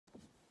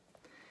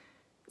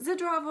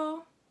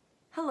Zdravo!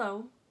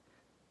 Hello.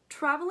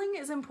 Traveling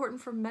is important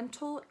for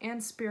mental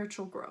and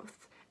spiritual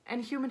growth,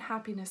 and human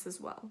happiness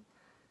as well.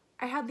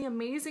 I had the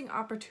amazing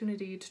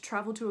opportunity to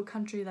travel to a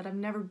country that I've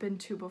never been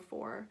to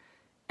before,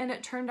 and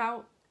it turned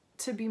out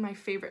to be my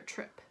favorite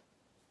trip.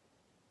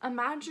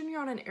 Imagine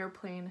you're on an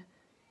airplane,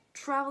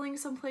 traveling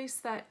someplace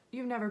that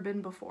you've never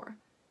been before.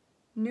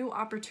 New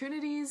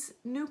opportunities,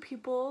 new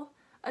people,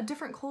 a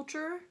different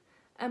culture,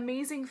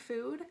 amazing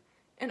food,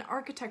 and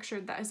architecture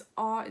that is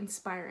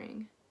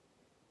awe-inspiring.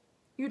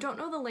 You don't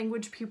know the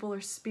language people are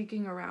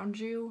speaking around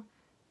you,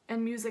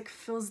 and music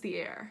fills the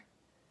air.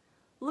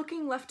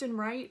 Looking left and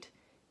right,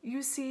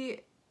 you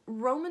see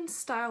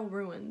Roman-style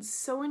ruins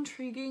so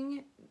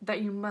intriguing that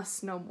you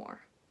must know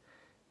more.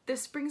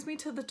 This brings me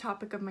to the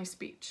topic of my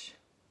speech,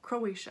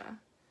 Croatia.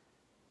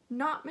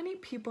 Not many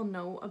people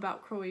know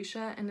about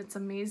Croatia and its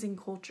amazing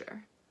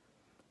culture.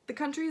 The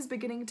country is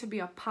beginning to be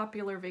a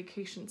popular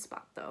vacation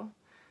spot, though.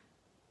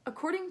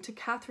 According to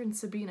Catherine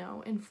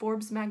Sabino in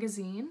Forbes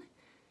magazine,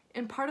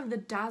 in part of the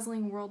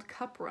dazzling World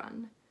Cup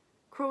run,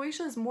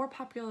 Croatia is more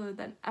popular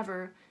than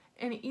ever,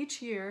 and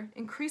each year,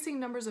 increasing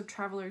numbers of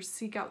travelers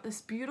seek out this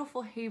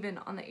beautiful haven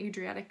on the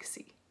Adriatic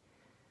Sea.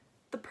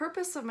 The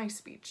purpose of my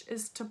speech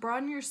is to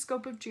broaden your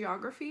scope of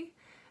geography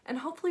and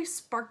hopefully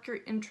spark your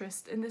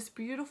interest in this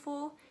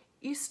beautiful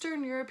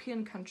Eastern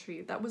European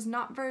country that was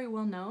not very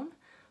well known,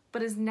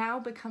 but is now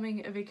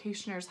becoming a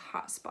vacationer's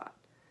hotspot.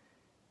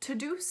 To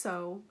do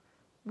so,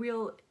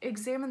 we'll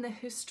examine the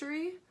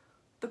history,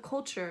 the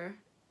culture,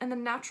 and the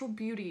natural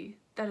beauty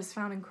that is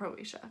found in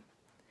Croatia.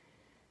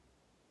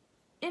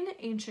 In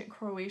ancient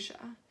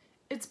Croatia,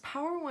 its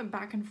power went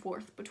back and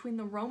forth between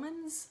the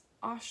Romans,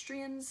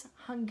 Austrians,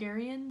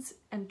 Hungarians,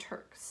 and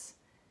Turks.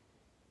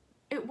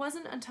 It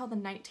wasn't until the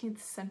 19th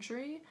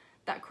century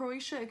that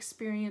Croatia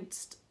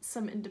experienced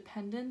some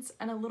independence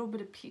and a little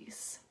bit of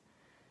peace.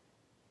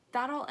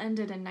 That all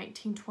ended in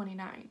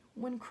 1929,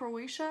 when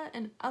Croatia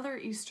and other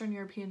Eastern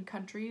European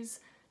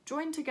countries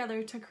joined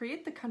together to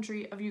create the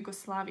country of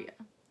Yugoslavia.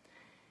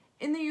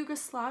 In the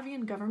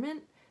Yugoslavian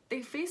government,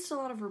 they faced a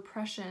lot of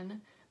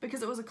repression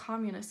because it was a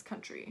communist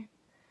country.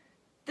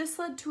 This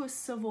led to a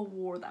civil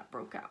war that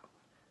broke out.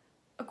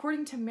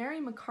 According to Mary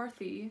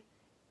McCarthy,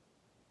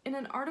 in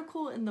an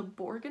article in the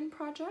Borgen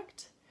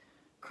Project,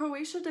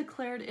 Croatia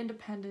declared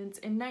independence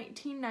in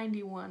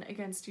 1991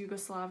 against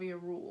Yugoslavia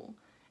rule,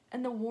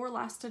 and the war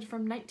lasted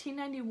from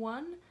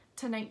 1991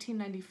 to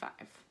 1995.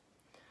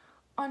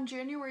 On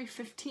January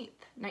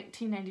 15th,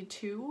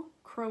 1992,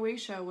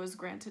 Croatia was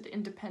granted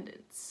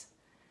independence.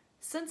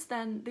 Since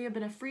then, they have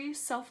been a free,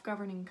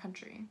 self-governing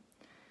country.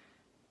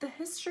 The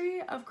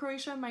history of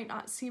Croatia might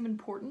not seem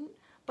important,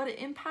 but it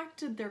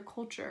impacted their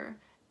culture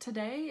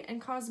today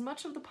and caused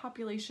much of the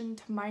population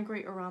to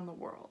migrate around the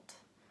world.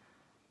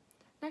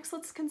 Next,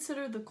 let's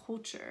consider the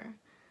culture.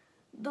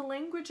 The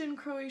language in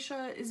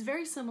Croatia is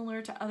very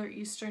similar to other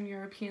Eastern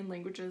European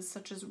languages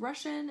such as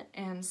Russian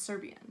and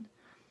Serbian.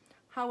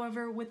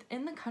 However,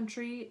 within the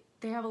country,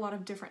 they have a lot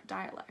of different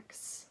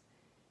dialects.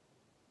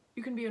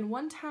 You can be in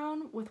one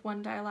town with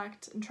one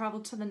dialect and travel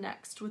to the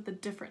next with a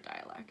different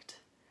dialect.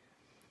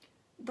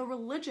 The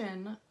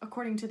religion,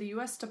 according to the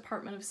U.S.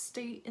 Department of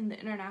State in the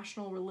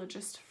International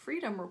Religious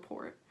Freedom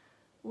Report,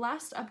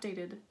 last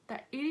updated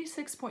that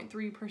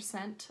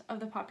 86.3%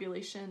 of the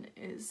population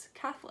is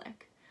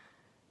Catholic,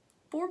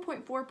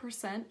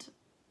 4.4%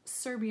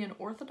 Serbian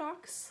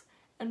Orthodox,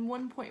 and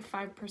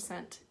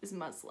 1.5% is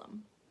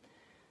Muslim.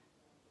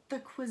 The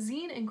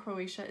cuisine in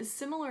Croatia is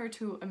similar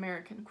to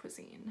American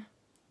cuisine.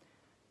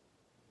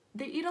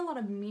 They eat a lot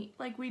of meat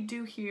like we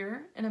do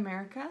here in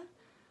America,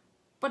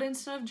 but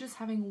instead of just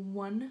having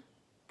one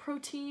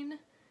protein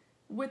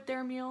with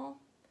their meal,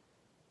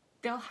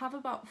 they'll have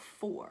about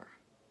 4.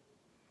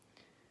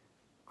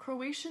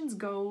 Croatians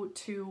go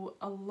to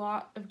a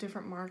lot of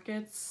different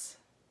markets.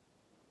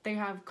 They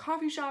have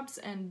coffee shops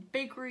and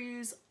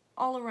bakeries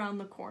all around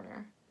the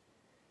corner.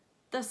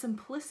 The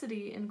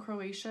simplicity in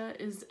Croatia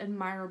is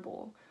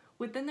admirable.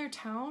 Within their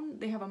town,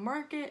 they have a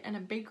market and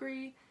a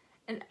bakery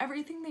and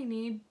everything they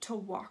need to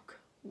walk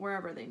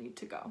wherever they need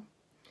to go.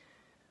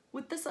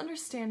 With this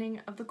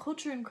understanding of the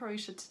culture in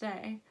Croatia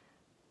today,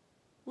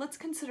 let's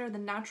consider the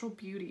natural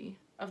beauty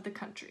of the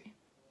country.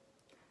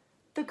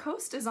 The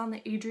coast is on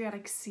the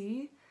Adriatic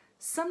Sea,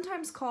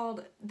 sometimes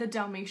called the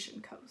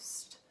Dalmatian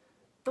coast.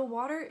 The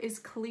water is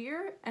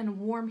clear and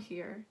warm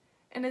here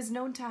and is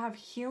known to have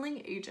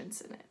healing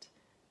agents in it.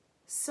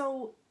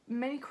 So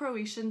many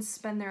Croatians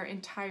spend their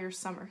entire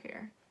summer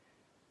here.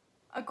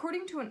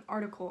 According to an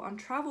article on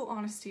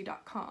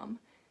travelhonesty.com,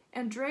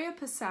 Andrea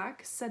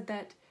Pasak said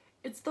that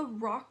it's the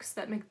rocks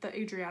that make the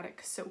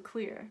Adriatic so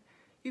clear.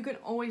 You can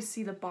always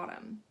see the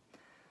bottom.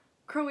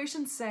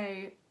 Croatians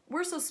say,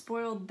 "We're so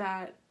spoiled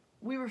that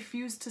we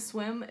refuse to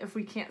swim if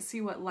we can't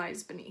see what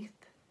lies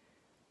beneath."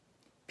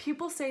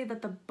 People say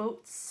that the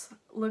boats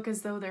look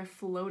as though they're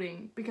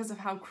floating because of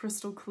how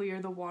crystal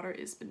clear the water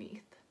is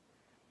beneath.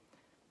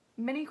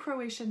 Many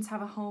Croatians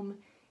have a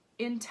home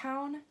in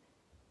town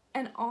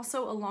and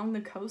also along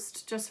the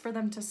coast just for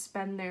them to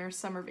spend their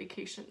summer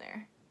vacation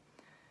there.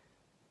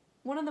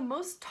 One of the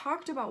most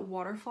talked about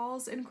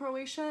waterfalls in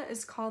Croatia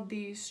is called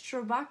the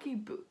Strabaki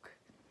Buk.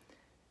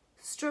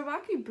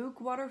 Strabaki Buk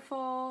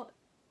waterfall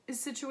is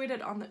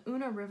situated on the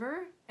Una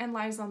River and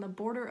lies on the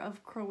border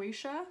of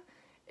Croatia,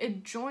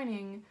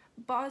 adjoining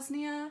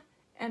Bosnia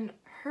and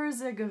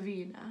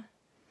Herzegovina.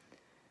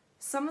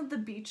 Some of the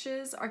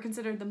beaches are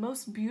considered the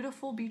most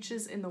beautiful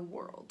beaches in the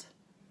world.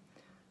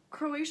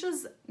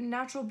 Croatia's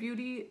natural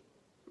beauty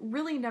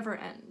really never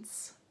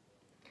ends.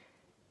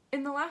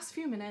 In the last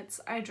few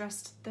minutes, I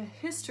addressed the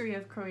history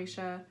of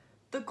Croatia,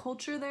 the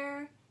culture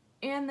there,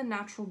 and the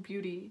natural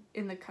beauty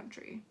in the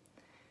country.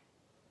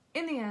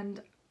 In the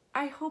end,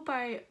 I hope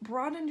I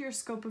broadened your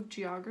scope of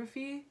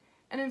geography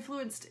and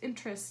influenced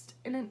interest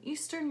in an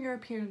Eastern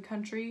European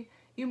country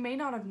you may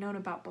not have known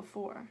about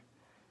before.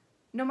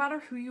 No matter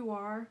who you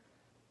are,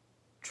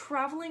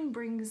 traveling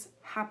brings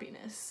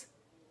happiness,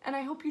 and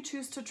I hope you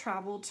choose to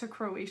travel to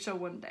Croatia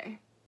one day.